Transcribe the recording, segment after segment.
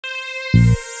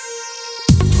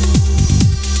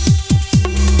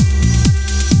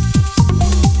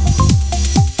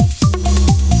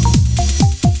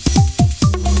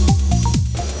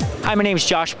Hi, my name is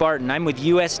Josh Barton. I'm with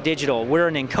US Digital. We're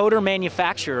an encoder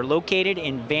manufacturer located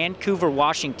in Vancouver,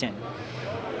 Washington.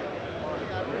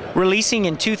 Releasing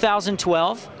in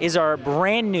 2012 is our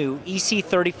brand new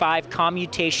EC35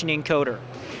 commutation encoder.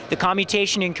 The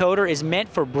commutation encoder is meant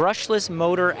for brushless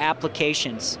motor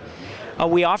applications.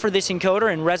 We offer this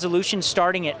encoder in resolution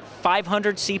starting at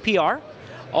 500 CPR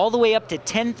all the way up to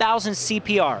 10,000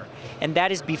 CPR, and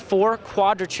that is before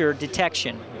quadrature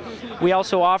detection. We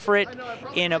also offer it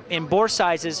in bore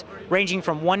sizes ranging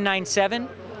from 197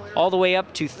 all the way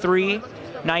up to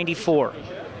 394.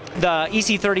 The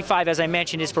EC35, as I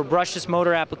mentioned, is for brushless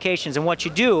motor applications, and what you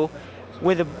do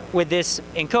with this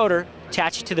encoder,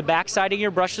 attach it to the back side of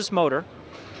your brushless motor,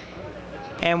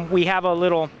 and we have a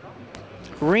little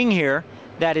ring here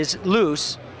that is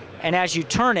loose, and as you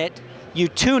turn it, you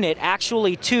tune it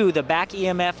actually to the back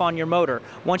EMF on your motor.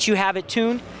 Once you have it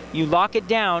tuned, you lock it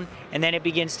down, and then it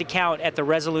begins to count at the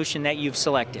resolution that you've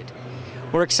selected.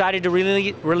 We're excited to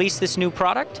release this new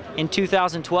product in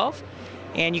 2012,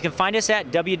 and you can find us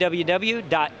at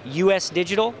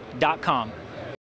www.usdigital.com.